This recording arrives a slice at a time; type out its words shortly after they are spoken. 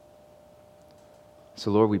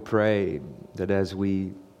So Lord, we pray that as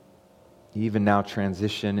we even now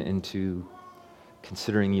transition into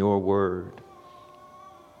considering your word,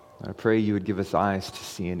 I pray you would give us eyes to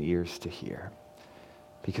see and ears to hear.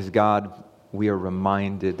 Because God, we are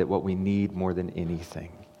reminded that what we need more than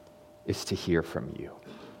anything is to hear from you.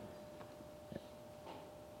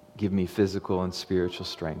 Give me physical and spiritual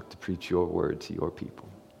strength to preach your word to your people.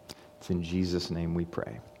 It's in Jesus' name we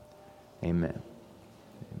pray. Amen.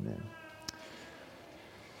 Amen.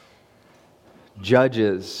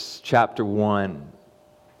 Judges chapter 1.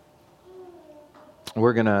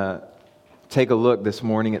 We're going to take a look this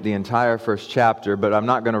morning at the entire first chapter, but I'm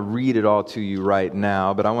not going to read it all to you right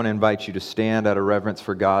now, but I want to invite you to stand out of reverence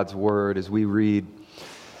for God's word as we read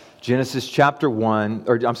Judges chapter 1,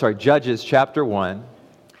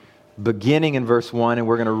 beginning in verse 1, and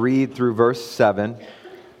we're going to read through verse 7,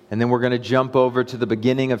 and then we're going to jump over to the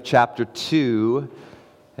beginning of chapter 2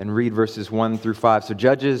 and read verses 1 through 5. So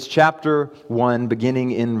Judges chapter 1,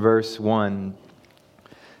 beginning in verse 1.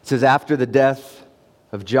 It says, "After the death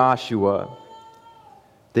of Joshua,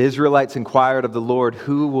 the Israelites inquired of the Lord,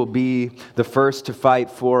 'Who will be the first to fight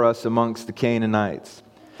for us amongst the Canaanites?'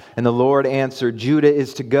 And the Lord answered, 'Judah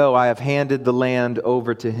is to go. I have handed the land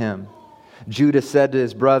over to him.' Judah said to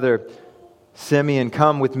his brother Simeon,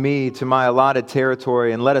 'Come with me to my allotted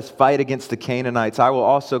territory, and let us fight against the Canaanites. I will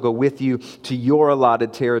also go with you to your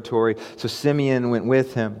allotted territory.' So Simeon went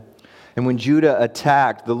with him. And when Judah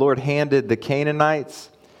attacked, the Lord handed the Canaanites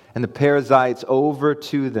and the Perizzites over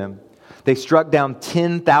to them. They struck down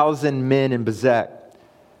 10,000 men in Bezek.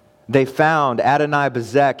 They found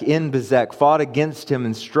Adonai-Bezek in Bezek, fought against him,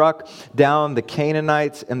 and struck down the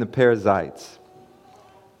Canaanites and the Perizzites.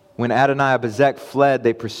 When Adonai-Bezek fled,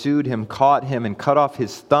 they pursued him, caught him, and cut off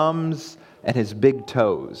his thumbs and his big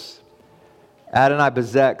toes.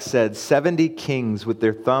 Adonai-Bezek said, 70 kings with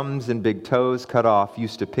their thumbs and big toes cut off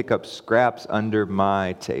used to pick up scraps under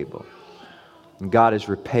my table. And God has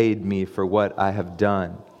repaid me for what I have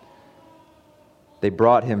done.' They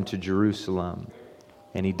brought him to Jerusalem,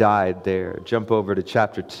 and he died there." Jump over to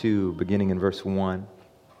chapter 2, beginning in verse 1.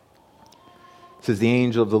 It says, "The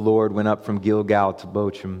angel of the Lord went up from Gilgal to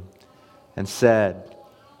Bochim and said,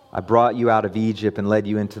 'I brought you out of Egypt and led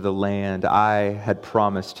you into the land I had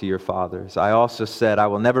promised to your fathers. I also said, I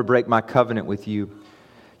will never break my covenant with you.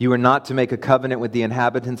 You are not to make a covenant with the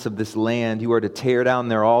inhabitants of this land. You are to tear down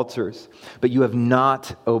their altars, but you have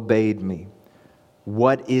not obeyed me.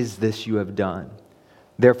 What is this you have done?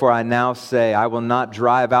 Therefore I now say, I will not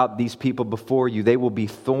drive out these people before you. They will be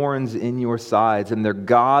thorns in your sides, and their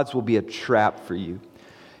gods will be a trap for you.'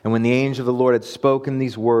 And when the angel of the Lord had spoken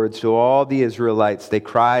these words to all the Israelites, they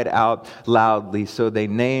cried out loudly. So they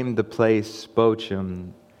named the place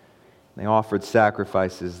Bochim. They offered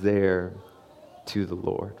sacrifices there to the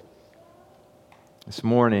Lord." This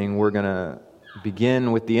morning we're going to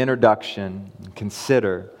begin with the introduction and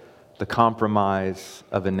consider the compromise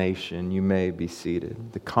of a nation. You may be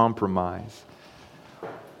seated. The compromise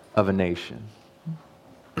of a nation.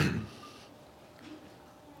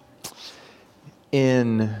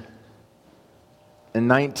 In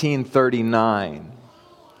 1939,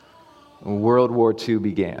 World War II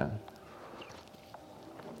began.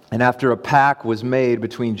 And after a pact was made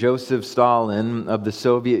between Joseph Stalin of the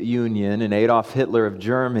Soviet Union and Adolf Hitler of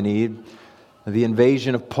Germany, the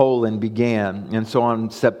invasion of Poland began. And so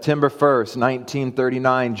on September 1st,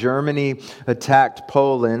 1939, Germany attacked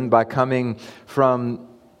Poland by coming from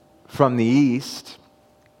the east,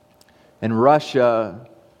 and Russia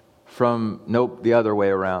the other way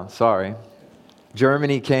around, sorry.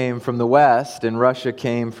 Germany came from the west, and Russia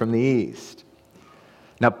came from the east.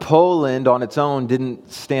 Now, Poland on its own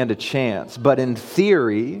didn't stand a chance, but in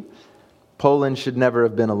theory, Poland should never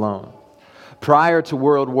have been alone. Prior to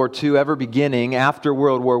World War II ever beginning, after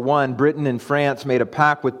World War I, Britain and France made a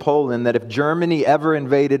pact with Poland that if Germany ever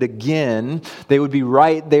invaded again, they would be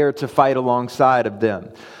right there to fight alongside of them.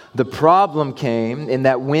 The problem came in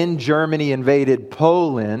that when Germany invaded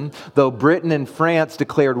Poland, though Britain and France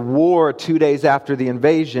declared war 2 days after the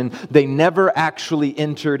invasion, they never actually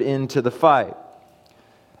entered into the fight.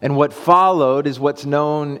 And what followed is what's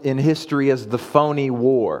known in history as the phony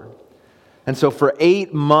war. And so for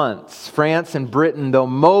 8 months, France and Britain, though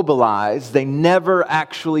mobilized, they never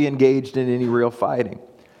actually engaged in any real fighting.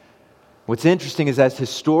 What's interesting is as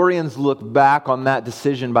historians look back on that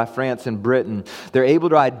decision by France and Britain, they're able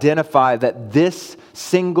to identify that this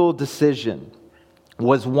single decision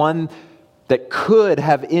was one that could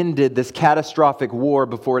have ended this catastrophic war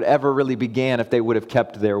before it ever really began if they would have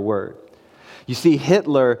kept their word. You see,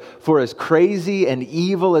 Hitler, for as crazy and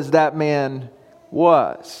evil as that man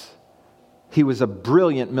was, he was a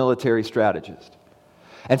brilliant military strategist.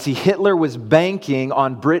 And see, Hitler was banking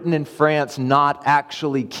on Britain and France not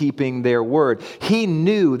actually keeping their word. He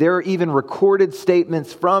knew, there are even recorded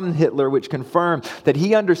statements from Hitler which confirm that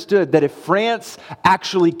he understood that if France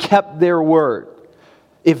actually kept their word,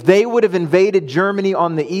 if they would have invaded Germany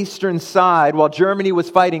on the eastern side while Germany was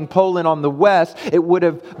fighting Poland on the west, it would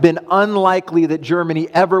have been unlikely that Germany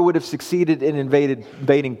ever would have succeeded in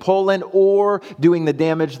invading Poland or doing the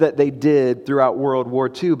damage that they did throughout World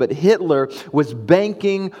War II. But Hitler was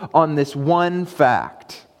banking on this one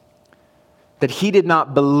fact, that he did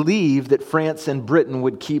not believe that France and Britain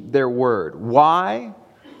would keep their word. Why?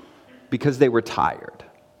 Because they were tired.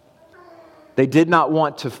 They did not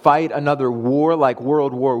want to fight another war like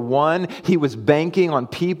World War I. He was banking on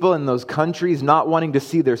people in those countries not wanting to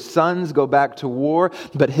see their sons go back to war.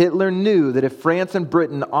 But Hitler knew that if France and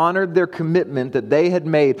Britain honored their commitment that they had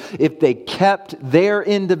made, if they kept their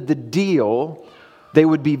end of the deal, they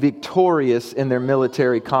would be victorious in their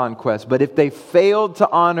military conquest. But if they failed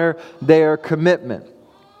to honor their commitment,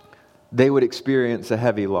 they would experience a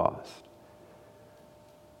heavy loss.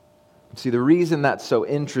 See, the reason that's so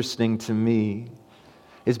interesting to me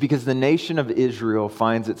is because the nation of Israel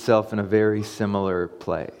finds itself in a very similar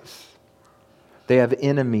place. They have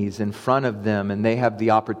enemies in front of them, and they have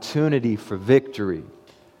the opportunity for victory.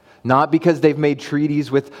 Not because they've made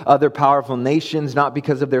treaties with other powerful nations, not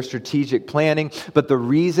because of their strategic planning, but the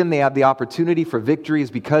reason they have the opportunity for victory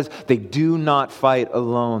is because they do not fight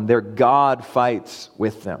alone. Their God fights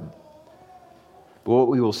with them. But what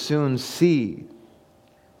we will soon see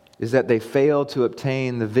is that they fail to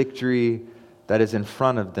obtain the victory that is in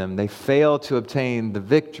front of them. They fail to obtain the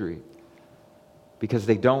victory because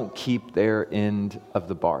they don't keep their end of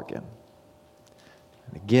the bargain.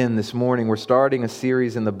 And again, this morning we're starting a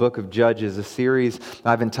series in the book of Judges, a series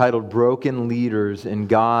I've entitled Broken Leaders in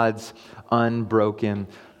God's Unbroken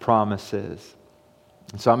Promises.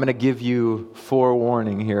 And so I'm going to give you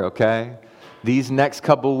forewarning here, okay? These next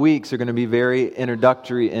couple weeks are going to be very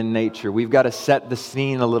introductory in nature. We've got to set the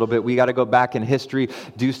scene a little bit. We got to go back in history,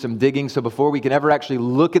 do some digging. So before we can ever actually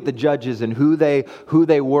look at the judges and who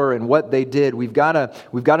they were and what they did, we've got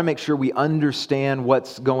to make sure we understand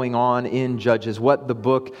what's going on in Judges, what the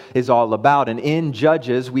book is all about. And in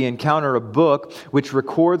Judges, we encounter a book which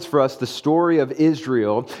records for us the story of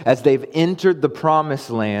Israel as they've entered the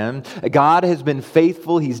promised land. God has been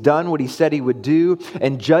faithful. He's done what he said he would do.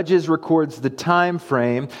 And Judges records the time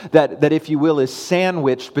frame that, if you will, is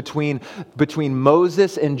sandwiched between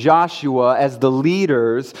Moses and Joshua as the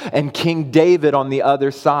leaders and King David on the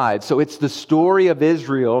other side. So it's the story of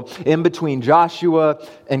Israel in between Joshua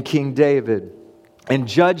and King David. And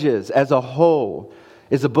Judges as a whole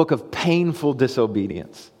is a book of painful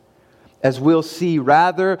disobedience. As we'll see,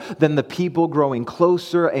 rather than the people growing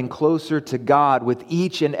closer and closer to God with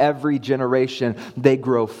each and every generation, they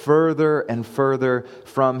grow further and further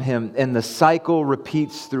from Him. And the cycle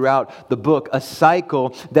repeats throughout the book, a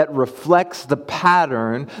cycle that reflects the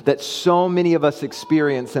pattern that so many of us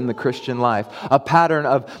experience in the Christian life, a pattern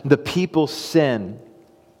of the people sin.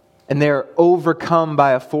 And they're overcome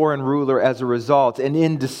by a foreign ruler as a result. And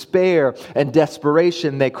in despair and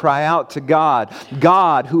desperation, they cry out to God.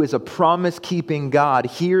 God, who is a promise-keeping God,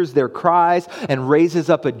 hears their cries and raises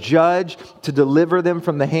up a judge to deliver them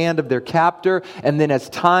from the hand of their captor. And then as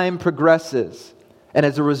time progresses, and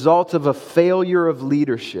as a result of a failure of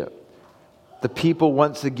leadership, the people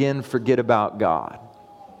once again forget about God.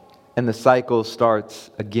 And the cycle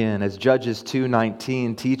starts again. As Judges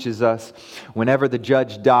 2:19 teaches us, whenever the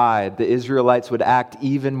judge died, the Israelites would act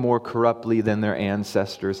even more corruptly than their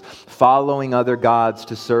ancestors, following other gods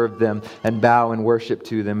to serve them and bow and worship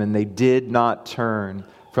to them. And they did not turn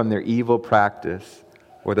from their evil practice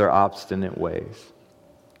or their obstinate ways.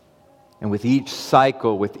 And with each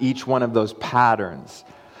cycle, with each one of those patterns,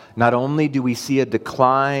 not only do we see a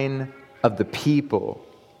decline of the people,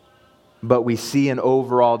 but we see an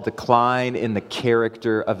overall decline in the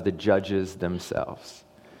character of the judges themselves.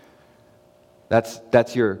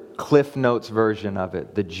 That's your Cliff Notes version of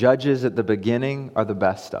it. The judges at the beginning are the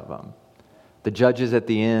best of them. The judges at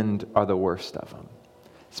the end are the worst of them.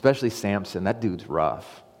 Especially Samson. That dude's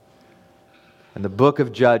rough. And the book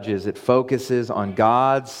of Judges, it focuses on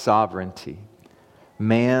God's sovereignty,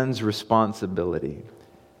 man's responsibility,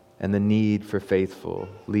 and the need for faithful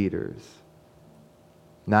leaders.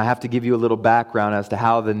 Now, I have to give you a little background as to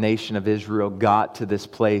how the nation of Israel got to this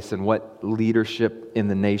place and what leadership in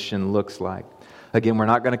the nation looks like. Again, we're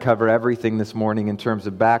not going to cover everything this morning in terms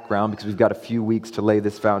of background because we've got a few weeks to lay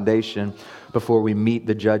this foundation before we meet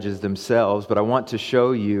the judges themselves. But I want to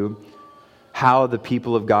show you how the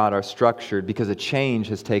people of God are structured, because a change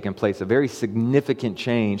has taken place. A very significant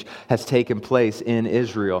change has taken place in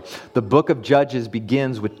Israel. The book of Judges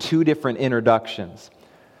begins with two different introductions.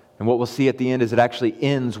 And what we'll see at the end is it actually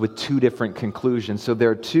ends with two different conclusions. So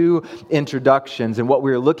there are two introductions. And what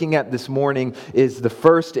we're looking at this morning is the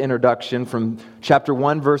first introduction from chapter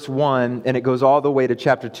 1, verse 1, and it goes all the way to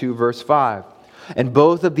chapter 2, verse 5. And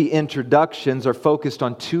both of the introductions are focused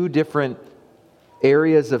on two different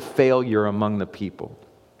areas of failure among the people.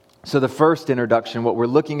 So the first introduction, what we're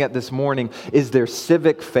looking at this morning, is their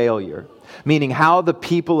civic failure, meaning how the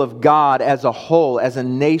people of God as a whole, as a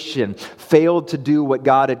nation, failed to do what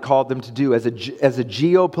God had called them to do. As a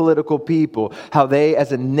geopolitical people, how they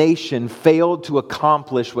as a nation failed to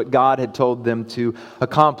accomplish what God had told them to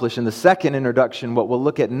accomplish. And the second introduction, what we'll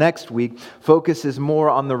look at next week, focuses more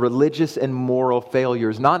on the religious and moral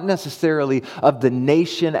failures, not necessarily of the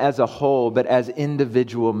nation as a whole, but as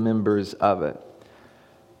individual members of it.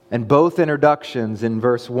 And both introductions in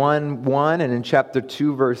verse 1:1 and in chapter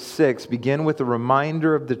 2, verse 6 begin with a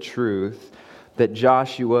reminder of the truth that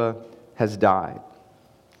Joshua has died.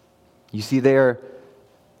 You see there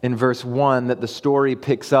in verse 1 that the story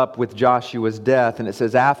picks up with Joshua's death, and it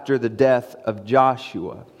says, after the death of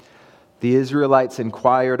Joshua, the Israelites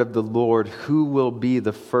inquired of the Lord, who will be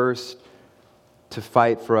the first to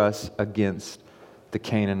fight for us against the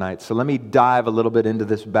Canaanites? So let me dive a little bit into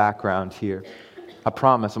this background here. I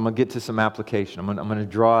promise I'm going to get to some application. I'm going to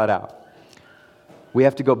draw it out. We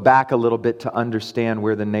have to go back a little bit to understand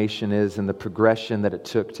where the nation is and the progression that it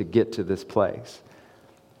took to get to this place.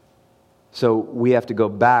 So we have to go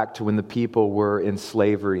back to when the people were in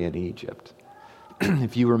slavery in Egypt.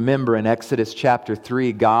 If you remember in Exodus chapter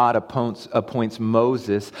 3, God appoints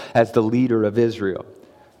Moses as the leader of Israel.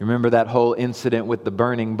 Remember that whole incident with the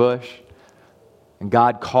burning bush? And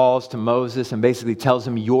God calls to Moses and basically tells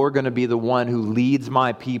him, you're going to be the one who leads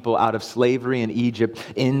my people out of slavery in Egypt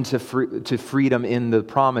into to freedom in the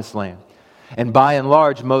promised land. And by and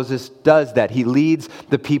large, Moses does that. He leads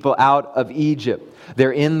the people out of Egypt.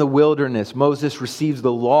 They're in the wilderness. Moses receives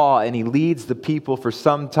the law and he leads the people for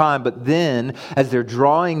some time. But then, as they're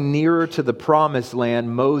drawing nearer to the promised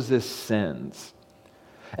land, Moses sins.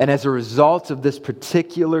 And as a result of this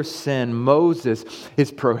particular sin, Moses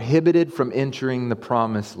is prohibited from entering the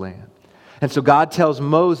promised land. And so God tells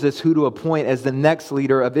Moses who to appoint as the next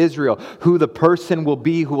leader of Israel, who the person will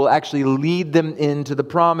be who will actually lead them into the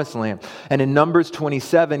promised land. And in Numbers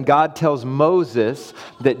 27, God tells Moses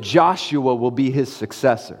that Joshua will be his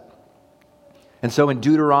successor. And so in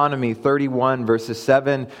Deuteronomy 31, verses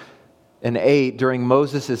 7 and 8, during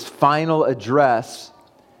Moses' final address,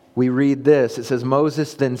 we read this. It says,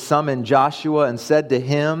 Moses then summoned Joshua and said to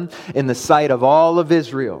him in the sight of all of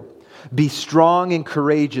Israel, be strong and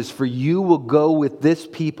courageous, for you will go with this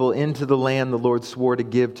people into the land the Lord swore to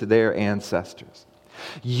give to their ancestors.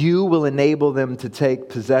 You will enable them to take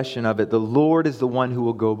possession of it. The Lord is the one who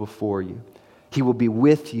will go before you. He will be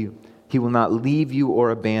with you. He will not leave you or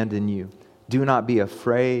abandon you. Do not be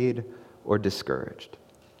afraid or discouraged.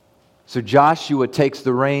 So Joshua takes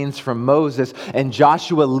the reins from Moses, and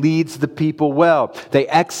Joshua leads the people well. They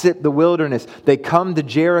exit the wilderness. They come to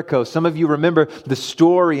Jericho. Some of you remember the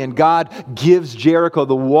story, and God gives Jericho.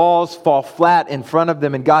 The walls fall flat in front of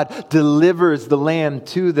them, and God delivers the land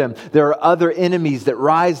to them. There are other enemies that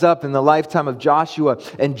rise up in the lifetime of Joshua,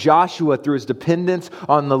 and Joshua, through his dependence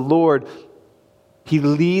on the Lord, he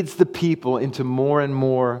leads the people into more and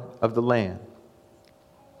more of the land.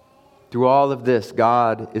 Through all of this,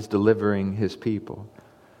 God is delivering his people.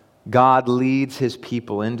 God leads his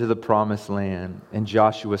people into the promised land, and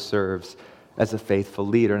Joshua serves as a faithful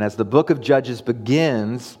leader. And as the book of Judges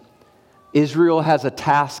begins, Israel has a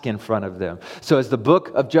task in front of them. So as the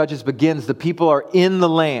book of Judges begins, the people are in the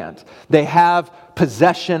land. They have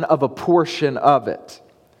possession of a portion of it.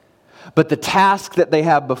 But the task that they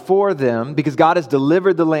have before them, because God has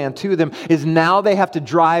delivered the land to them, is now they have to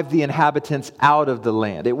drive the inhabitants out of the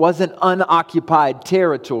land. It wasn't unoccupied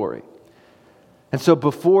territory. And so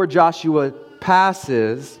before Joshua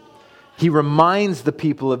passes, he reminds the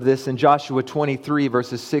people of this in Joshua 23,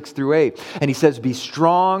 verses 6 through 8. And he says, be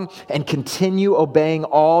strong and continue obeying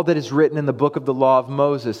all that is written in the book of the law of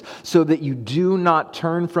Moses, so that you do not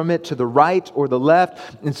turn from it to the right or the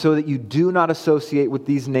left, and so that you do not associate with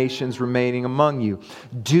these nations remaining among you.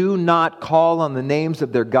 Do not call on the names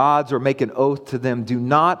of their gods or make an oath to them. Do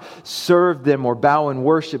not serve them or bow in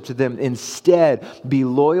worship to them. Instead, be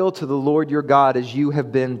loyal to the Lord your God as you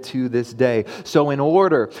have been to this day. So in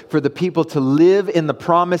order for the people to live in the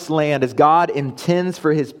promised land as God intends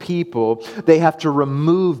for his people, they have to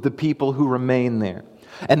remove the people who remain there.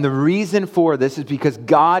 And the reason for this is because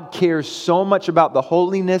God cares so much about the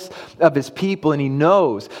holiness of his people, and he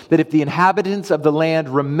knows that if the inhabitants of the land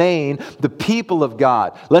remain the people of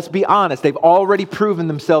God, let's be honest, they've already proven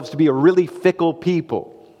themselves to be a really fickle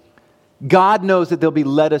people. God knows that they'll be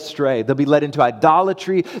led astray. They'll be led into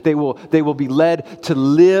idolatry. They will be led to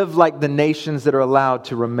live like the nations that are allowed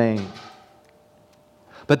to remain.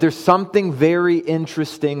 But there's something very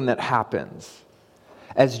interesting that happens.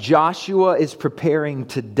 As Joshua is preparing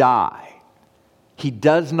to die, he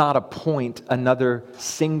does not appoint another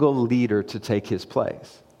single leader to take his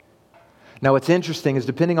place. Now, what's interesting is,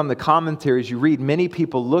 depending on the commentaries you read, many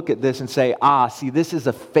people look at this and say, see, this is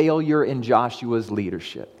a failure in Joshua's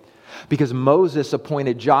leadership. Because Moses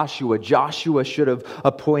appointed Joshua. Joshua should have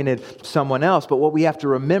appointed someone else. But what we have to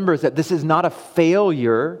remember is that this is not a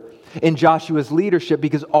failure in Joshua's leadership,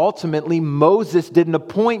 because ultimately Moses didn't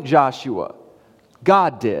appoint Joshua.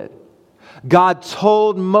 God did. God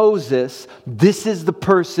told Moses, this is the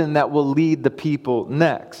person that will lead the people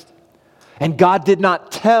next. And God did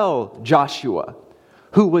not tell Joshua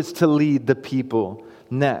who was to lead the people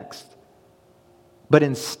next. But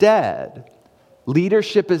instead,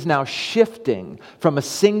 leadership is now shifting from a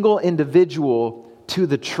single individual to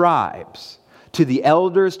the tribes, to the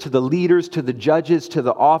elders, to the leaders, to the judges, to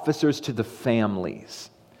the officers, to the families.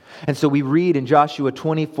 And so we read in Joshua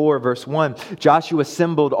 24, verse 1, Joshua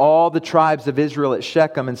assembled all the tribes of Israel at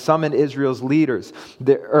Shechem and summoned Israel's leaders,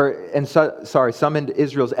 summoned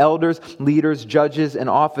Israel's elders, leaders, judges, and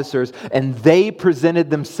officers, and they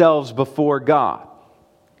presented themselves before God.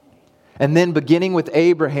 And then beginning with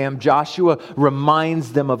Abraham, Joshua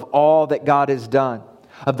reminds them of all that God has done,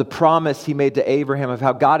 of the promise he made to Abraham, of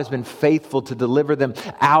how God has been faithful to deliver them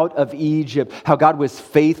out of Egypt, how God was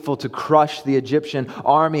faithful to crush the Egyptian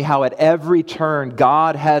army, how at every turn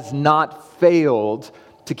God has not failed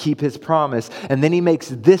to keep his promise. And then he makes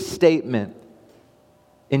this statement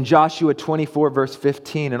in Joshua 24, verse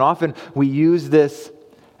 15. And often we use this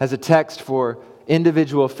as a text for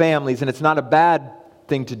individual families, and it's not a bad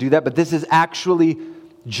thing to do that, but this is actually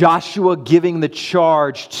Joshua giving the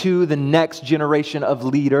charge to the next generation of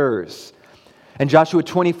leaders. In Joshua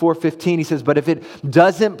 24:15, he says, "But if it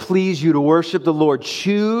doesn't please you to worship the Lord,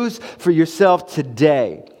 choose for yourself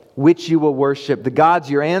today which you will worship, the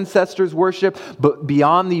gods your ancestors worship, but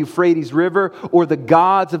beyond the Euphrates River, or the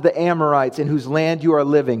gods of the Amorites in whose land you are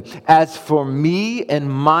living. As for me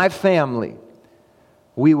and my family,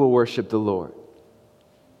 we will worship the Lord."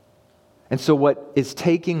 And so what is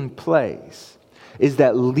taking place is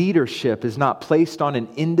that leadership is not placed on an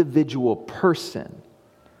individual person.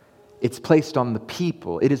 It's placed on the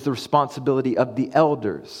people. It is the responsibility of the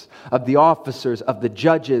elders, of the officers, of the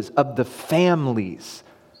judges, of the families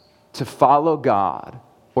to follow God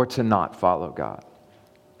or to not follow God.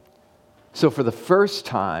 So for the first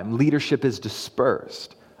time, leadership is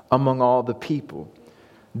dispersed among all the people.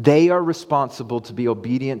 They are responsible to be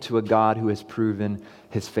obedient to a God who has proven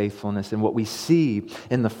his faithfulness. And what we see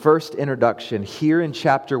in the first introduction here in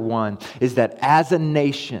chapter 1 is that as a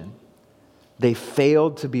nation, they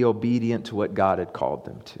failed to be obedient to what God had called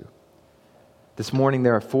them to. This morning,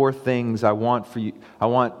 there are 4 things I want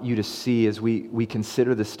you to see as we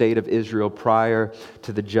consider the state of Israel prior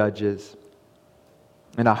to the judges.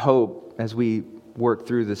 And I hope, as we work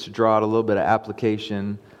through this, to draw out a little bit of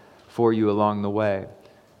application for you along the way.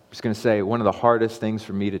 I'm just going to say, one of the hardest things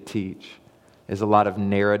for me to teach is a lot of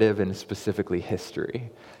narrative and specifically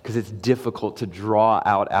history, because it's difficult to draw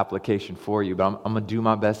out application for you. But I'm going to do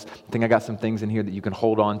my best. I think I got some things in here that you can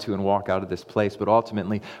hold on to and walk out of this place. But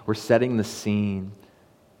ultimately, we're setting the scene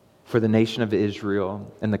for the nation of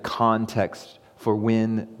Israel and the context for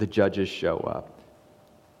when the judges show up.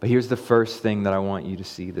 But here's the first thing that I want you to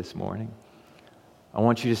see this morning. I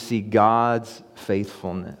want you to see God's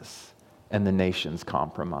faithfulness and the nation's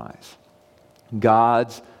compromise.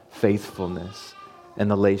 God's faithfulness and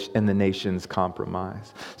the nation's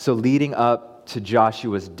compromise. So leading up to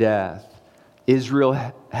Joshua's death, Israel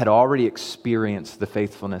had already experienced the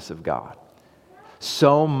faithfulness of God.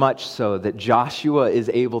 So much so that Joshua is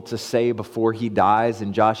able to say before he dies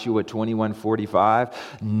in Joshua 21:45,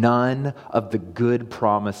 none of the good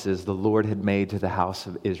promises the Lord had made to the house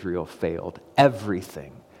of Israel failed.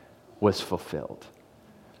 Everything was fulfilled.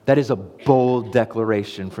 That is a bold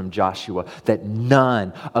declaration from Joshua, that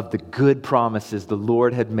none of the good promises the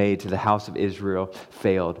Lord had made to the house of Israel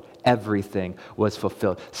failed. Everything was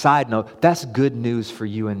fulfilled. Side note, that's good news for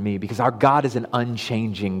you and me, because our God is an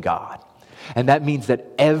unchanging God. And that means that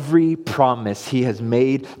every promise he has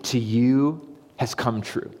made to you has come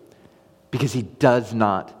true, because he does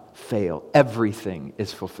not fail. Everything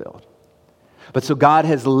is fulfilled. But so God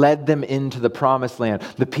has led them into the promised land.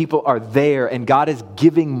 The people are there, and God is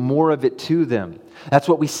giving more of it to them. That's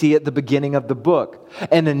what we see at the beginning of the book.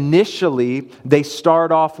 And initially, they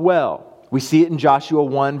start off well. We see it in Joshua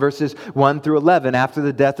 1, verses 1 through 11. After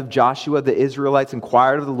the death of Joshua, the Israelites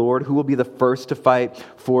inquired of the Lord, who will be the first to fight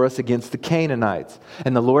for us against the Canaanites?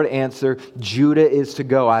 And the Lord answered, Judah is to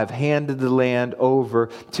go. I have handed the land over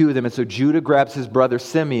to them. And so Judah grabs his brother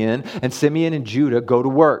Simeon, and Simeon and Judah go to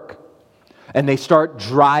work. And they start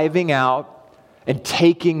driving out and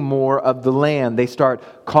taking more of the land. They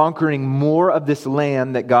start conquering more of this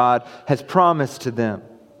land that God has promised to them.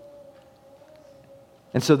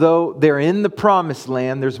 And so though they're in the promised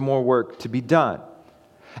land, there's more work to be done.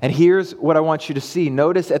 And here's what I want you to see.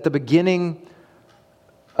 Notice at the beginning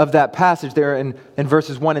of that passage there in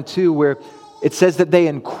verses 1 and 2 where it says that they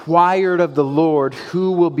inquired of the Lord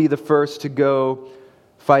who will be the first to go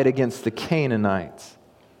fight against the Canaanites.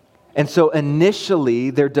 And so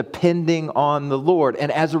initially, they're depending on the Lord. And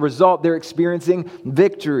as a result, they're experiencing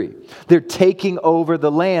victory. They're taking over the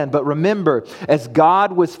land. But remember, as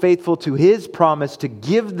God was faithful to His promise to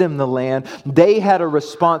give them the land, they had a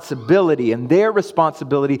responsibility. And their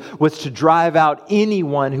responsibility was to drive out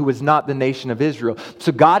anyone who was not the nation of Israel.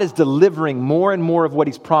 So God is delivering more and more of what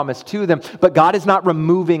He's promised to them. But God is not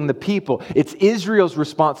removing the people. It's Israel's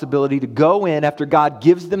responsibility to go in after God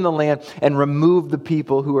gives them the land and remove the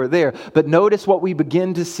people who are there. But notice what we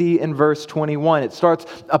begin to see in verse 21. It starts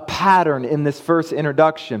a pattern in this first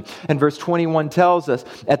introduction. And verse 21 tells us,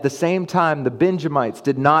 at the same time, the Benjamites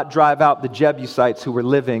did not drive out the Jebusites who were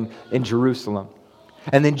living in Jerusalem.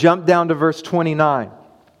 And then jump down to verse 29.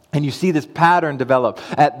 And you see this pattern develop.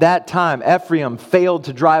 At that time, Ephraim failed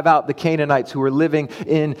to drive out the Canaanites who were living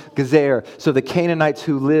in Gezer. So the Canaanites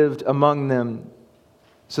have lived among them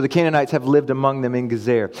in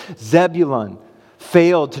Gezer. Zebulun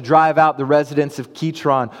failed to drive out the residents of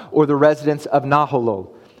Kitron or the residents of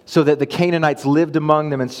Nahalol, so that the Canaanites lived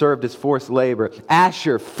among them and served as forced labor.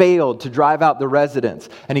 Asher failed to drive out the residents,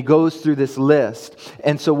 and he goes through this list.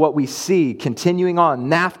 And so what we see, continuing on,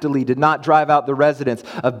 Naphtali did not drive out the residents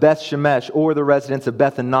of Beth Shemesh or the residents of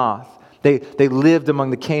Beth Anath. They lived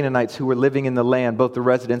among the Canaanites who were living in the land. Both the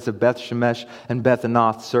residents of Beth Shemesh and Beth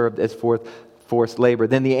Anath served as forced labor.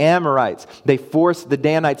 Then the Amorites, they forced the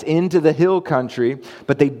Danites into the hill country,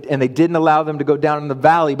 but they didn't allow them to go down in the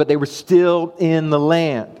valley, but they were still in the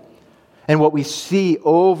land. And what we see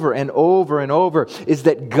over and over and over is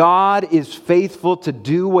that God is faithful to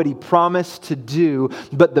do what He promised to do,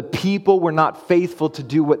 but the people were not faithful to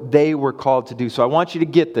do what they were called to do. So I want you to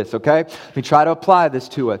get this, okay? Let me try to apply this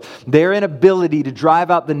to us. Their inability to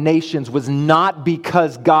drive out the nations was not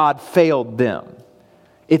because God failed them.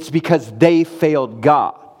 It's because they failed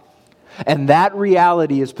God. And that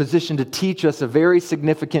reality is positioned to teach us a very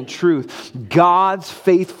significant truth. God's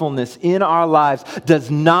faithfulness in our lives does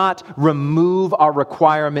not remove our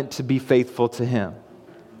requirement to be faithful to Him.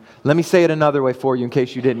 Let me say it another way for you in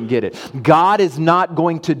case you didn't get it. God is not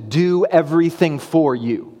going to do everything for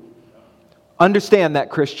you. Understand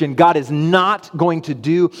that, Christian. God is not going to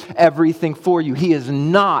do everything for you. He is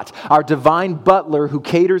not our divine butler who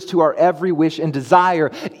caters to our every wish and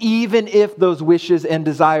desire, even if those wishes and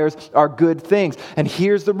desires are good things. And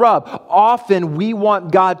here's the rub. Often we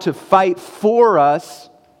want God to fight for us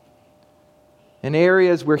in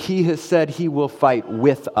areas where He has said He will fight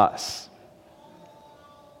with us.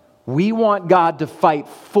 We want God to fight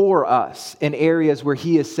for us in areas where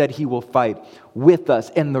He has said He will fight with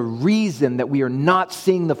us. And the reason that we are not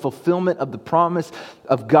seeing the fulfillment of the promise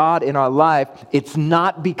of God in our life, it's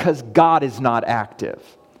not because God is not active.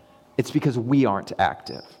 It's because we aren't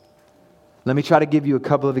active. Let me try to give you a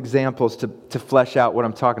couple of examples to flesh out what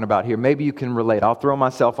I'm talking about here. Maybe you can relate. I'll throw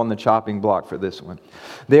myself on the chopping block for this one.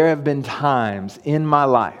 There have been times in my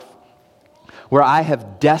life where I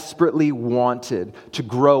have desperately wanted to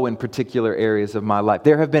grow in particular areas of my life.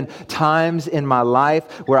 There have been times in my life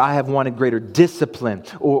where I have wanted greater discipline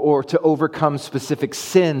or to overcome specific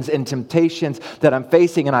sins and temptations that I'm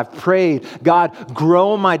facing. And I've prayed, God,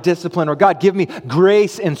 grow my discipline, or God, give me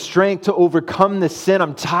grace and strength to overcome this sin.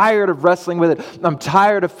 I'm tired of wrestling with it. I'm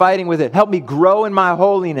tired of fighting with it. Help me grow in my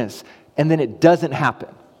holiness. And then it doesn't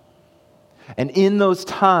happen. And in those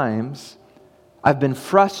times, I've been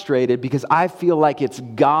frustrated because I feel like it's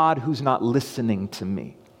God who's not listening to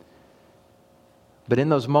me. But in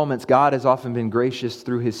those moments, God has often been gracious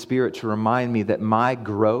through His Spirit to remind me that my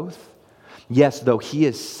growth, yes, though He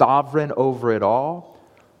is sovereign over it all,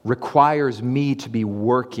 requires me to be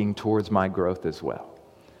working towards my growth as well.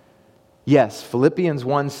 Yes, Philippians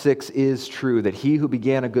 1:6 is true, that he who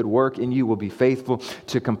began a good work in you will be faithful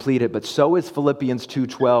to complete it. But so is Philippians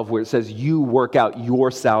 2:12, where it says you work out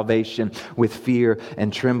your salvation with fear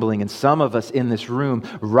and trembling. And some of us in this room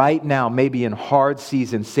right now, maybe in hard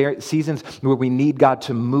seasons where we need God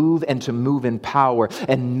to move and to move in power.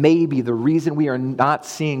 And maybe the reason we are not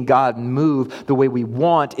seeing God move the way we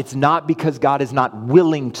want, it's not because God is not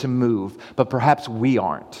willing to move, but perhaps we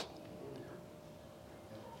aren't.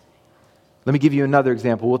 Let me give you another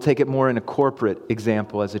example. We'll take it more in a corporate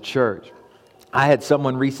example as a church. I had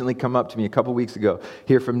someone recently come up to me a couple weeks ago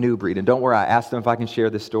here from New Breed. And don't worry, I asked them if I can share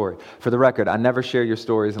this story. For the record, I never share your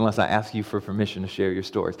stories unless I ask you for permission to share your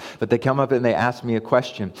stories. But they come up and they asked me a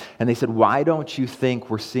question. And they said, why don't you think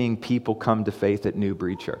we're seeing people come to faith at New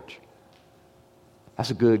Breed Church? That's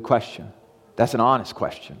a good question. That's an honest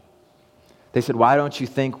question. They said, why don't you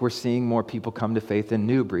think we're seeing more people come to faith in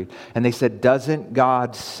New Breed? And they said, doesn't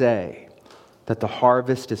God say that the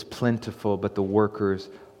harvest is plentiful, but the workers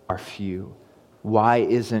are few? Why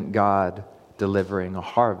isn't God delivering a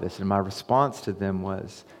harvest? And my response to them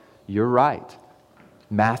was, you're right.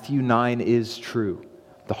 Matthew 9 is true.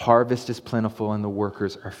 The harvest is plentiful and the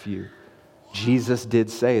workers are few. Jesus did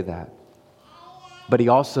say that. But he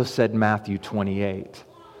also said, Matthew 28,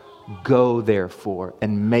 go therefore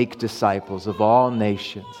and make disciples of all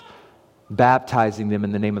nations, baptizing them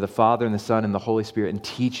in the name of the Father and the Son and the Holy Spirit, and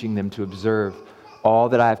teaching them to observe all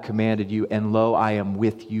that I have commanded you. And lo, I am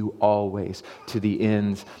with you always to the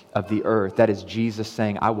ends of the earth. That is Jesus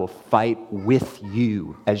saying, I will fight with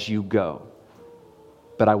you as you go,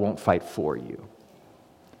 but I won't fight for you.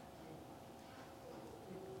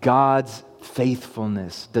 God's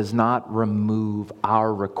faithfulness does not remove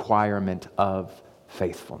our requirement of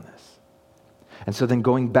faithfulness. And so then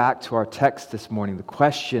going back to our text this morning, the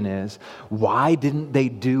question is, why didn't they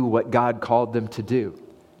do what God called them to do?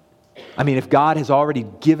 I mean, if God has already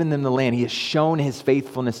given them the land, He has shown His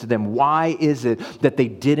faithfulness to them, why is it that they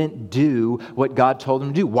didn't do what God told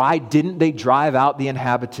them to do? Why didn't they drive out the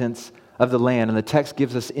inhabitants of the land? And the text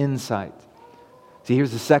gives us insight. See,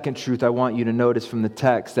 here's the second truth I want you to notice from the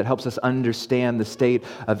text that helps us understand the state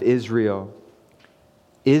of Israel.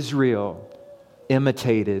 Israel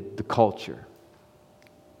imitated the culture.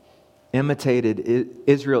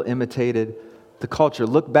 Israel imitated the culture.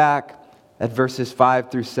 Look back at verses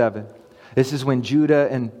 5 through 7. This is when Judah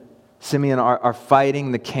and Simeon are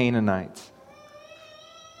fighting the Canaanites.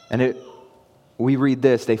 And we read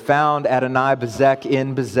this: they found Adonai-Bezek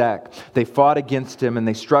in Bezek. They fought against him and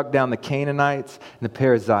they struck down the Canaanites and the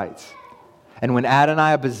Perizzites. And when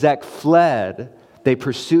Adonai-Bezek fled, they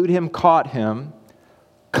pursued him, caught him,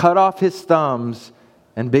 cut off his thumbs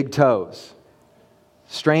and big toes.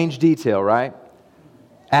 Strange detail, right?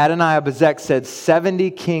 Adonai-Bezek said,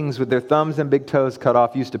 70 kings with their thumbs and big toes cut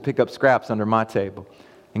off used to pick up scraps under my table.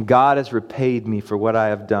 And God has repaid me for what I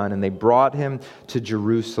have done. And they brought him to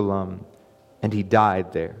Jerusalem, and he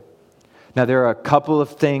died there. Now, there are a couple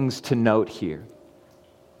of things to note here.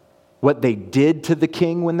 What they did to the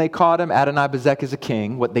king when they caught him, Adonai-Bezek is a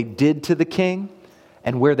king, what they did to the king,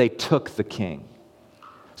 and where they took the king.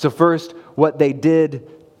 So first, what they did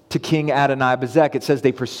to King Adonai-Bezek. It says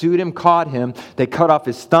they pursued him, caught him, they cut off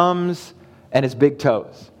his thumbs and his big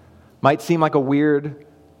toes. Might seem like a weird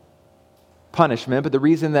punishment, but the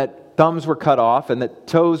reason that thumbs were cut off and that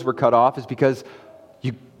toes were cut off is because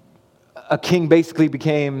a king basically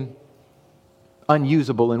became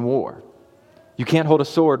unusable in war. You can't hold a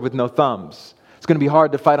sword with no thumbs. It's going to be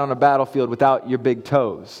hard to fight on a battlefield without your big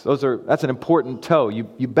toes. That's an important toe.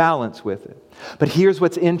 You balance with it. But here's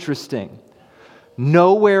what's interesting.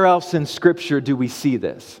 Nowhere else in Scripture do we see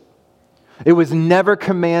this. It was never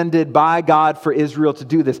commanded by God for Israel to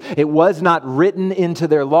do this. It was not written into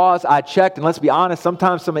their laws. I checked, and let's be honest,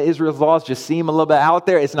 sometimes some of Israel's laws just seem a little bit out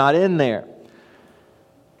there. It's not in there.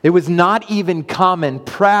 It was not even common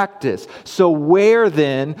practice. So where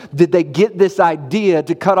then did they get this idea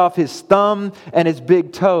to cut off his thumb and his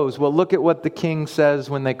big toes? Well, look at what the king says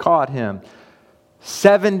when they caught him.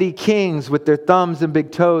 70 kings with their thumbs and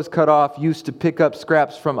big toes cut off used to pick up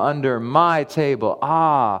scraps from under my table.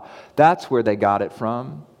 That's where they got it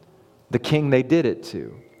from. The king they did it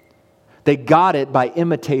to. They got it by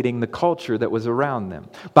imitating the culture that was around them.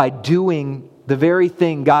 By doing the very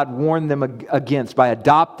thing God warned them against. By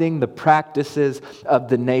adopting the practices of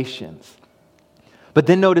the nations. But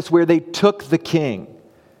then notice where they took the king.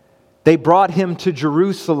 They brought him to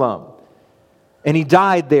Jerusalem. And he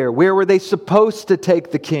died there. Where were they supposed to take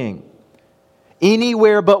the king?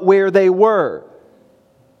 Anywhere but where they were.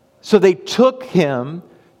 So they took him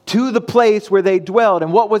to the place where they dwelled.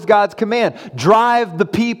 And what was God's command? Drive the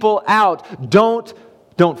people out. Don't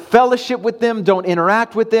don't fellowship with them, don't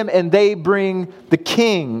interact with them, and they bring the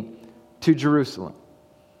king to Jerusalem.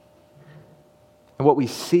 And what we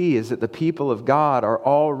see is that the people of God are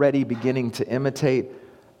already beginning to imitate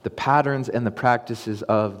the patterns and the practices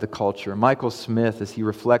of the culture. Michael Smith, as he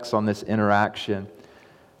reflects on this interaction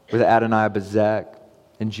with Adonai-Bezek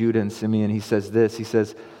and Judah and Simeon, he says this, he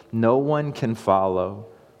says, no one can follow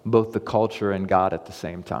both the culture and God at the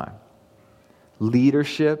same time.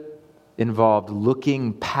 Leadership involved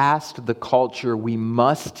looking past the culture we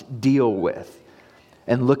must deal with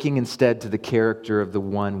and looking instead to the character of the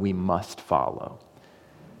one we must follow.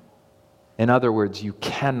 In other words, you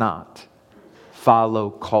cannot follow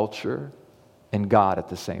culture and God at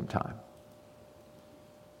the same time.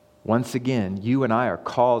 Once again, you and I are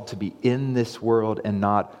called to be in this world and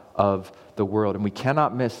not of the world. And we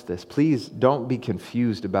cannot miss this. Please don't be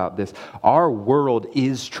confused about this. Our world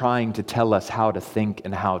is trying to tell us how to think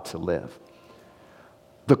and how to live.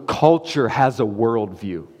 The culture has a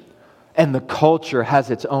worldview. And the culture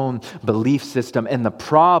has its own belief system. And the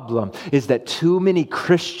problem is that too many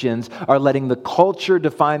Christians are letting the culture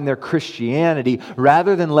define their Christianity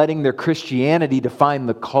rather than letting their Christianity define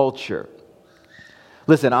the culture.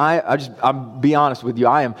 Listen, I'm be honest with you.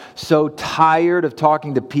 I am so tired of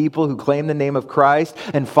talking to people who claim the name of Christ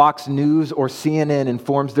and Fox News or CNN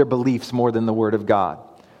informs their beliefs more than the Word of God.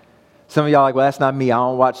 Some of y'all are like, well, that's not me. I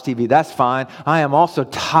don't watch TV. That's fine. I am also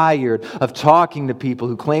tired of talking to people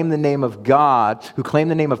who claim the name of God, who claim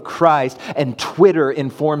the name of Christ, and Twitter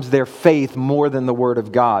informs their faith more than the Word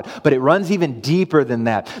of God. But it runs even deeper than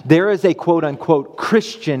that. There is a quote-unquote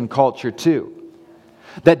Christian culture too,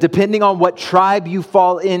 that depending on what tribe you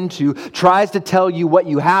fall into, tries to tell you what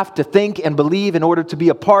you have to think and believe in order to be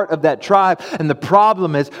a part of that tribe. And the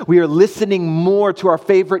problem is we are listening more to our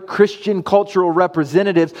favorite Christian cultural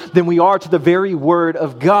representatives than we are to the very Word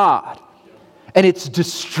of God. And it's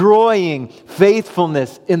destroying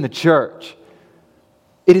faithfulness in the church.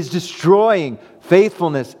 It is destroying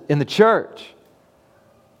faithfulness in the church.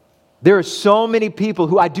 There are so many people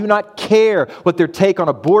who I do not care what their take on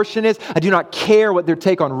abortion is. I do not care what their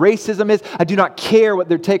take on racism is. I do not care what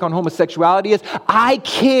their take on homosexuality is. I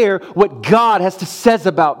care what God has to say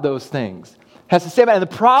about those things. Has to say about it.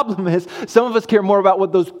 And the problem is some of us care more about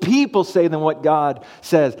what those people say than what God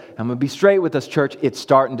says. I'm going to be straight with us, church. It's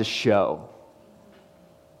starting to show.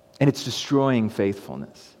 And it's destroying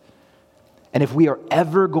faithfulness. And if we are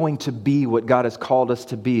ever going to be what God has called us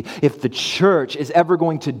to be, if the church is ever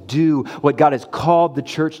going to do what God has called the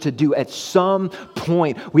church to do, at some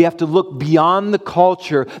point we have to look beyond the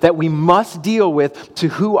culture that we must deal with to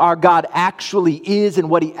who our God actually is and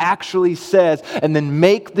what He actually says, and then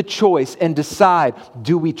make the choice and decide,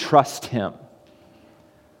 do we trust Him?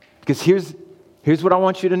 Because here's what I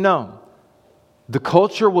want you to know. The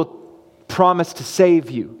culture will promise to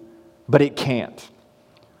save you, but it can't.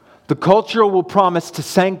 The culture will promise to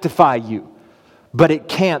sanctify you, but it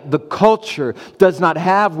can't. The culture does not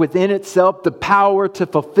have within itself the power to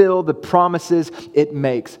fulfill the promises it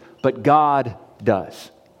makes, but God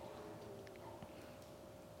does.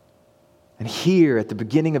 And here at the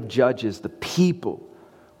beginning of Judges, the people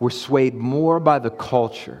were swayed more by the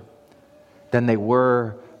culture than they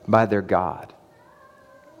were by their God.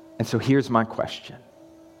 And so here's my question.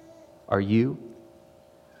 Are you?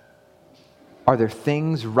 Are there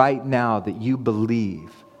things right now that you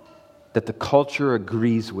believe that the culture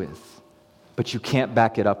agrees with, but you can't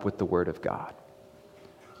back it up with the Word of God?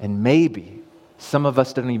 And maybe some of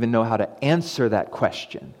us don't even know how to answer that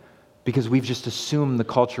question because we've just assumed the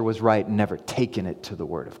culture was right and never taken it to the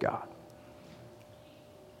Word of God.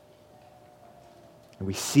 And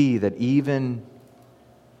we see that even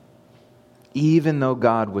though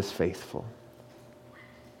God was faithful,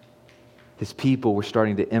 His people were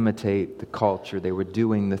starting to imitate the culture. They were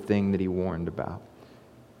doing the thing that He warned about.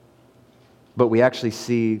 But we actually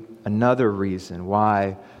see another reason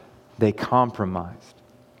why they compromised.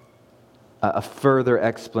 A further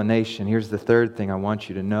explanation. Here's the third thing I want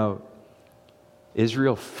you to note.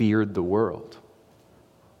 Israel feared the world.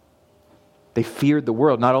 They feared the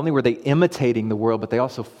world. Not only were they imitating the world, but they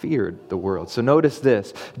also feared the world. So notice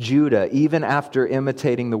this. Judah, even after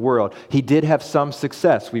imitating the world, he did have some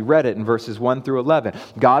success. We read it in verses 1 through 11.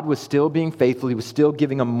 God was still being faithful. He was still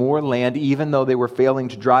giving them more land, even though they were failing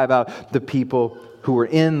to drive out the people who were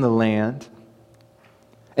in the land.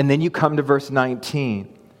 And then you come to verse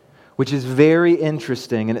 19, which is very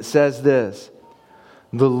interesting. And it says this: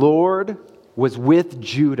 the Lord was with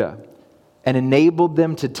Judah and enabled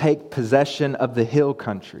them to take possession of the hill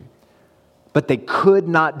country. But they could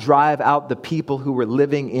not drive out the people who were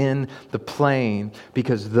living in the plain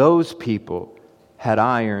because those people had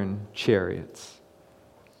iron chariots.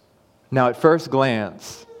 Now, at first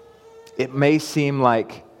glance, it may seem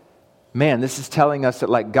like, man, this is telling us that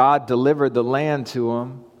like God delivered the land to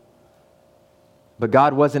them, but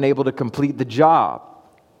God wasn't able to complete the job.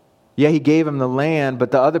 Yeah, he gave them the land,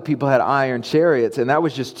 but the other people had iron chariots, and that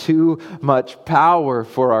was just too much power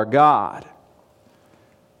for our God.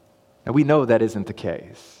 And we know that isn't the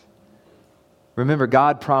case. Remember,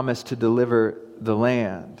 God promised to deliver the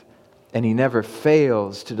land, and he never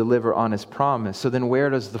fails to deliver on his promise. So then where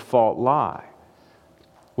does the fault lie?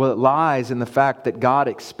 Well, it lies in the fact that God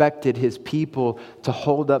expected his people to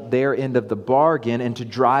hold up their end of the bargain and to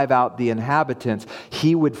drive out the inhabitants.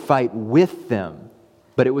 He would fight with them,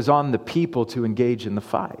 but it was on the people to engage in the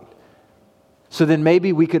fight. So then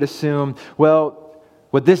maybe we could assume, well,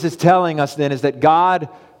 what this is telling us then is that God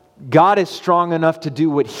is strong enough to do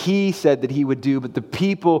what he said that he would do, but the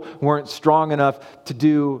people weren't strong enough to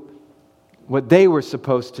do what they were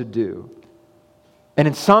supposed to do. And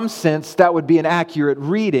in some sense, that would be an accurate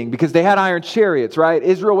reading because they had iron chariots, right?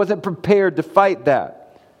 Israel wasn't prepared to fight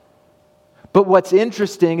that. But what's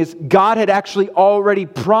interesting is God had actually already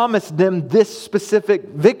promised them this specific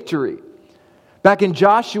victory. Back in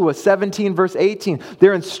Joshua 17, verse 18,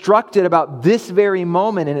 they're instructed about this very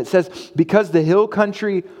moment. And it says, because the hill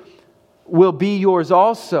country will be yours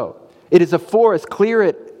also. It is a forest, clear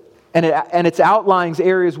it, and its outlines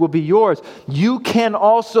areas will be yours. You can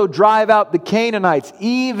also drive out the Canaanites,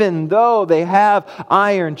 even though they have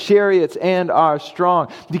iron chariots and are strong.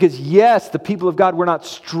 Because yes, the people of God were not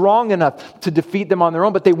strong enough to defeat them on their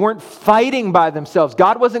own, but they weren't fighting by themselves.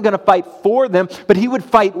 God wasn't going to fight for them, but he would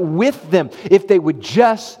fight with them if they would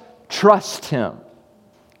just trust him.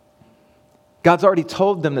 God's already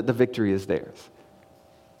told them that the victory is theirs.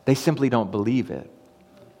 They simply don't believe it.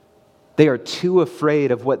 They are too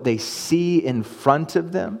afraid of what they see in front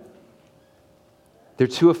of them. They're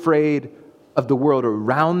too afraid of the world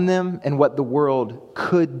around them and what the world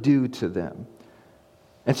could do to them.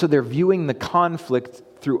 And so they're viewing the conflict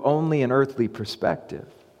through only an earthly perspective.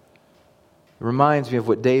 It reminds me of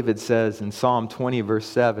what David says in Psalm 20, verse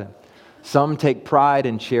 7. Some take pride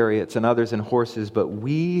in chariots and others in horses, but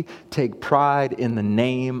we take pride in the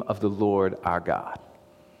name of the Lord our God.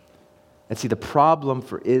 And see, the problem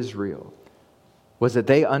for Israel was that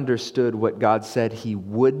they understood what God said he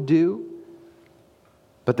would do,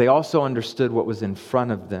 but they also understood what was in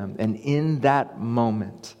front of them. And in that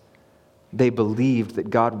moment, they believed that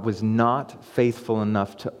God was not faithful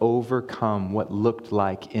enough to overcome what looked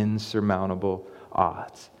like insurmountable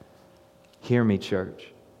odds. Hear me, church.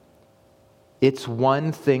 It's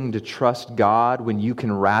one thing to trust God when you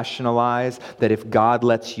can rationalize that if God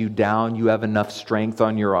lets you down, you have enough strength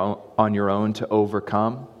on your own to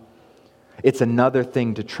overcome. It's another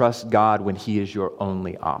thing to trust God when he is your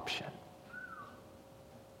only option.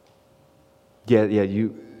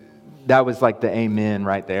 That was like the amen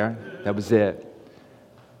right there. That was it.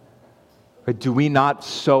 But do we not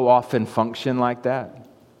so often function like that?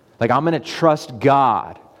 Like, I'm going to trust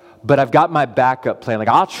God, but I've got my backup plan. Like,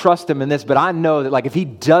 I'll trust him in this, but I know that like if he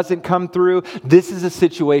doesn't come through, this is a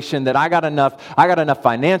situation that I got enough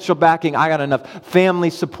financial backing, I got enough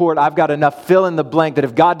family support, I've got enough fill in the blank that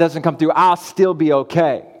if God doesn't come through, I'll still be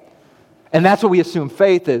okay. And that's what we assume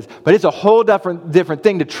faith is. But it's a whole different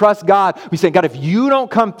thing to trust God. We say, God, if you don't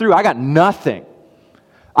come through, I got nothing.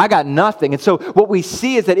 I got nothing. And so what we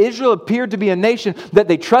see is that Israel appeared to be a nation that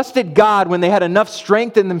they trusted God when they had enough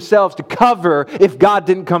strength in themselves to cover if God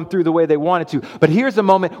didn't come through the way they wanted to. But here's a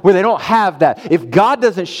moment where they don't have that. If God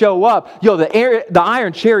doesn't show up, the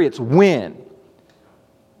iron chariots win.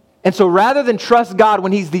 And so rather than trust God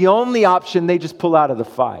when he's the only option, they just pull out of the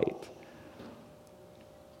fight.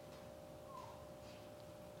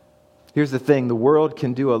 Here's the thing, the world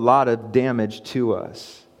can do a lot of damage to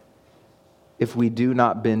us if we do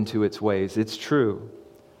not bend to its ways. It's true.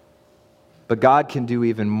 But God can do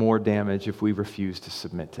even more damage if we refuse to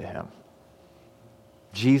submit to him.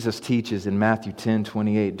 Jesus teaches in Matthew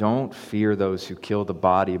 10:28, don't fear those who kill the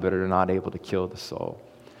body but are not able to kill the soul.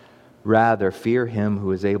 Rather, fear him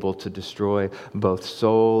who is able to destroy both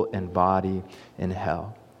soul and body in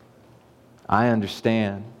hell. I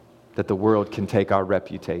understand that the world can take our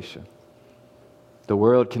reputation. The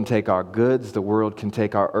world can take our goods. The world can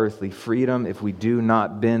take our earthly freedom if we do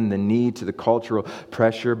not bend the knee to the cultural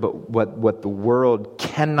pressure. But what the world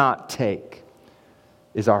cannot take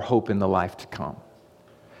is our hope in the life to come.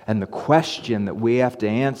 And the question that we have to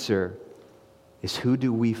answer is, who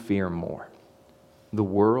do we fear more? The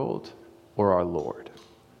world or our Lord?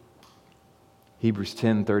 Hebrews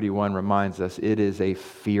 10:31 reminds us it is a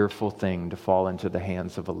fearful thing to fall into the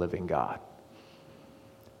hands of a living God.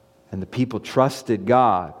 And the people trusted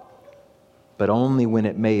God, but only when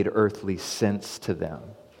it made earthly sense to them.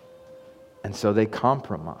 And so they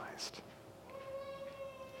compromised.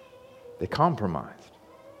 They compromised.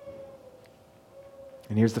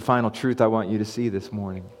 And here's the final truth I want you to see this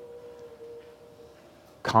morning.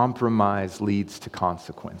 Compromise leads to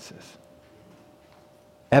consequences.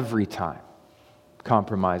 Every time,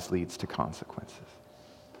 compromise leads to consequences.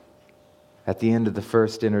 At the end of the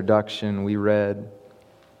first introduction, we read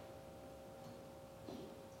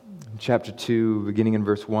in chapter 2, beginning in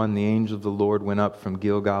verse 1, the angel of the Lord went up from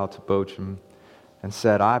Gilgal to Bochim and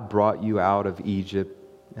said, I brought you out of Egypt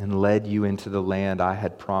and led you into the land I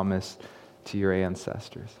had promised to your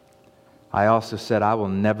ancestors. I also said, I will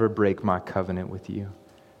never break my covenant with you.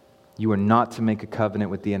 You are not to make a covenant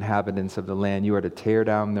with the inhabitants of the land. You are to tear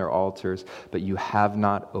down their altars, but you have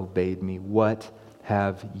not obeyed me. What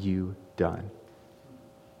have you done?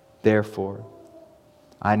 Therefore,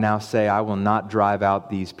 I now say, I will not drive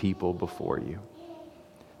out these people before you.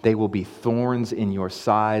 They will be thorns in your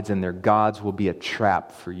sides, and their gods will be a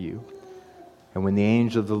trap for you. And when the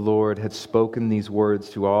angel of the Lord had spoken these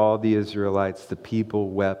words to all the Israelites, the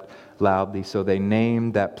people wept loudly. So they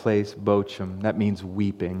named that place Bochim. That means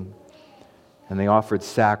weeping. And they offered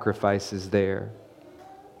sacrifices there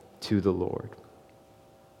to the Lord.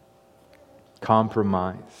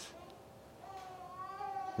 Compromise.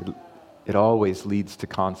 It always leads to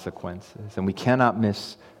consequences. And we cannot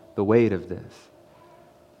miss the weight of this.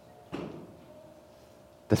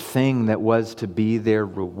 The thing that was to be their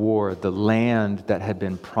reward, the land that had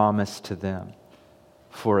been promised to them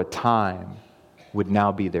for a time, would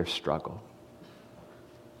now be their struggle.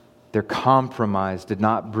 Their compromise did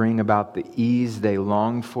not bring about the ease they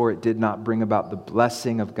longed for. It did not bring about the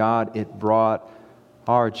blessing of God. It brought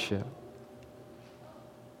hardship.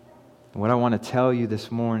 And what I want to tell you this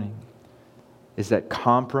morning is that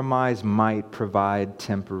compromise might provide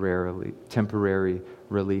temporary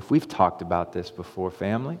relief. We've talked about this before,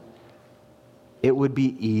 family. It would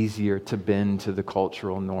be easier to bend to the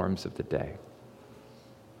cultural norms of the day.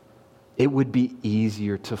 It would be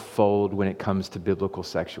easier to fold when it comes to biblical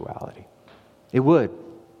sexuality. It would.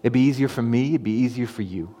 It'd be easier for me. It'd be easier for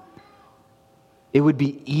you. It would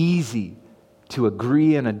be easy to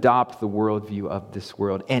agree and adopt the worldview of this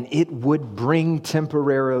world, and it would bring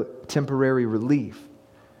temporary relief.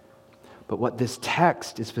 But what this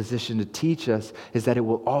text is positioned to teach us is that it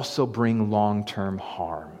will also bring long-term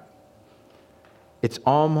harm. It's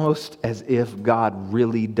almost as if God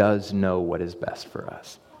really does know what is best for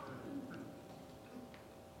us.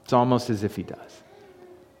 It's almost as if He does.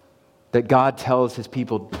 That God tells His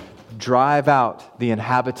people, drive out the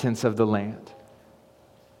inhabitants of the land.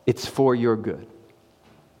 It's for your good.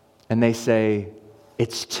 And they say,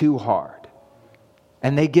 it's too hard.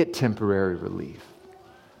 And they get temporary relief.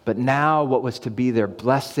 But now what was to be their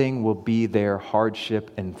blessing will be their hardship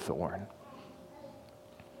and thorn.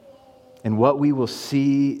 And what we will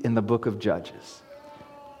see in the book of Judges,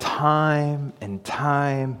 time and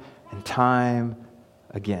time and time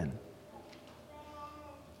again,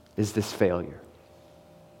 is this failure.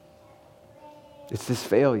 It's this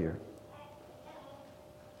failure.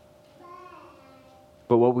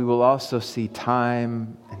 But what we will also see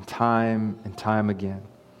time and time and time again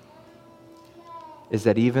is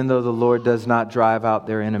that even though the Lord does not drive out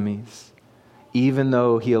their enemies, even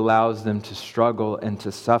though He allows them to struggle and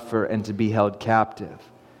to suffer and to be held captive,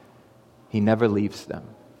 He never leaves them.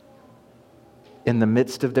 In the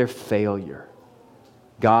midst of their failure,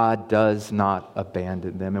 God does not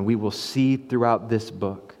abandon them. And we will see throughout this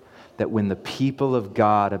book that when the people of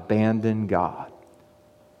God abandon God,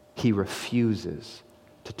 He refuses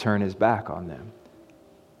to turn His back on them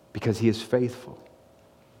because He is faithful.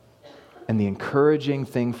 And the encouraging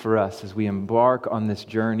thing for us as we embark on this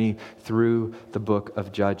journey through the book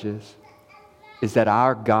of Judges is that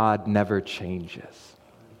our God never changes.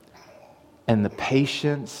 And the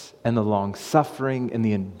patience and the long-suffering and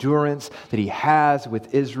the endurance that He has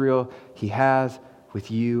with Israel, He has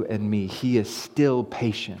with you and me. He is still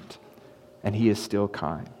patient and He is still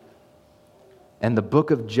kind. And the book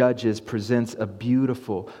of Judges presents a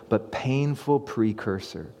beautiful but painful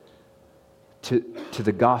precursor to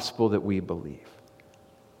the gospel that we believe.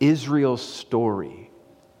 Israel's story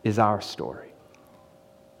is our story.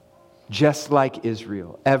 Just like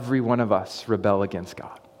Israel, every one of us rebel against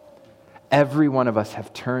God. Every one of us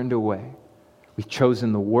have turned away. We've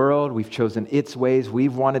chosen the world. We've chosen its ways.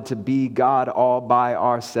 We've wanted to be God all by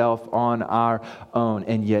ourselves on our own.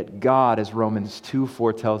 And yet God, as Romans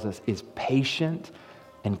 2:4 tells us, is patient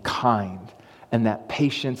and kind. And that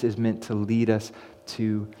patience is meant to lead us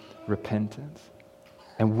to repentance.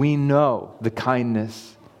 And we know the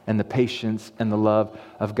kindness and the patience and the love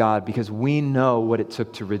of God, because we know what it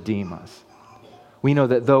took to redeem us. We know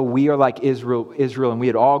that though we are like Israel and we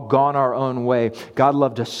had all gone our own way, God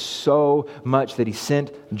loved us so much that He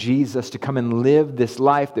sent Jesus to come and live this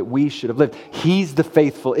life that we should have lived. He's the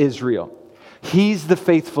faithful Israel. He's the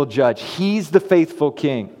faithful judge. He's the faithful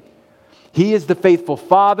king. He is the faithful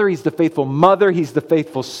father. He's the faithful mother. He's the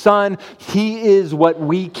faithful son. He is what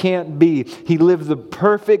we can't be. He lived the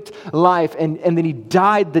perfect life, and then He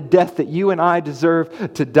died the death that you and I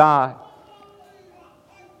deserve to die.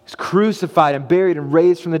 He's crucified and buried and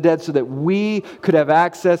raised from the dead so that we could have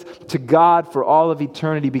access to God for all of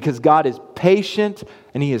eternity, because God is patient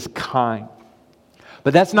and He is kind.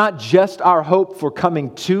 But that's not just our hope for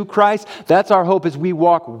coming to Christ. That's our hope as we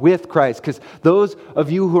walk with Christ. Because those of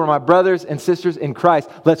you who are my brothers and sisters in Christ,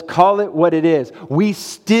 let's call it what it is. We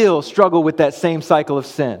still struggle with that same cycle of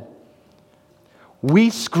sin. We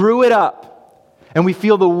screw it up. And we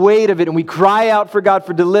feel the weight of it, and we cry out for God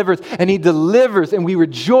for deliverance, and He delivers, and we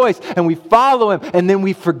rejoice, and we follow Him, and then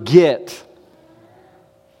we forget.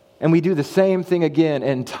 And we do the same thing again,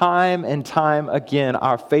 and time again,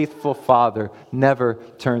 our faithful Father never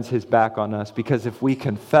turns His back on us, because if we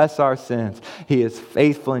confess our sins, He is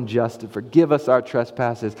faithful and just to forgive us our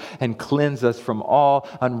trespasses and cleanse us from all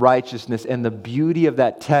unrighteousness. And the beauty of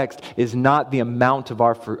that text is not the amount of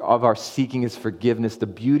our seeking His forgiveness. The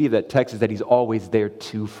beauty of that text is that He's always there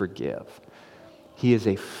to forgive. He is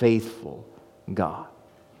a faithful God.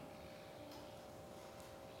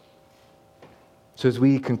 So as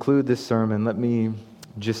we conclude this sermon, let me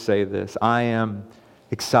just say this. I am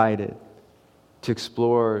excited to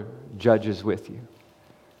explore Judges with you.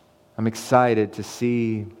 I'm excited to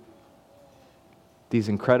see these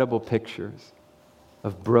incredible pictures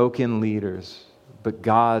of broken leaders, but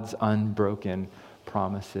God's unbroken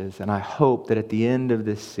promises. And I hope that at the end of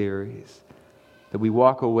this series, that we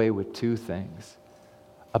walk away with two things: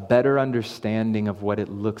 a better understanding of what it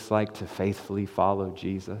looks like to faithfully follow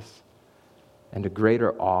Jesus, and a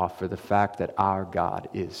greater awe for the fact that our God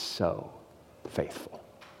is so faithful.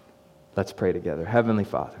 Let's pray together. Heavenly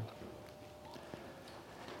Father,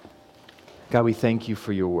 God, we thank You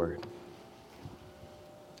for Your word.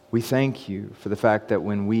 We thank You for the fact that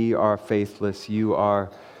when we are faithless, You are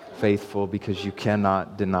faithful, because You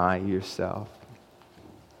cannot deny Yourself.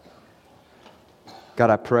 God,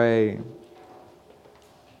 I pray,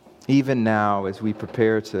 even now as we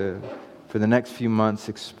prepare to, for the next few months,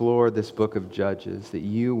 explore this book of Judges, that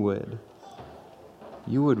You would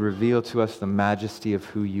reveal to us the majesty of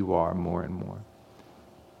who You are more and more.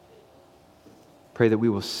 Pray that we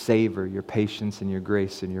will savor Your patience and Your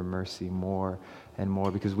grace and Your mercy more and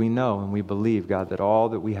more, because we know and we believe, God, that all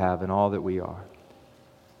that we have and all that we are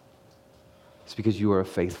is because You are a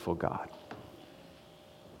faithful God.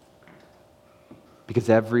 Because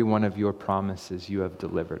every one of Your promises You have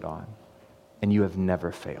delivered on, and You have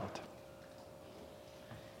never failed.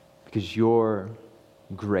 Because Your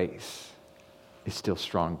grace is still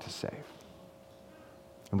strong to save.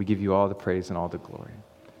 And we give You all the praise and all the glory.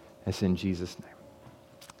 It's in Jesus' name.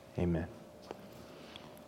 Amen.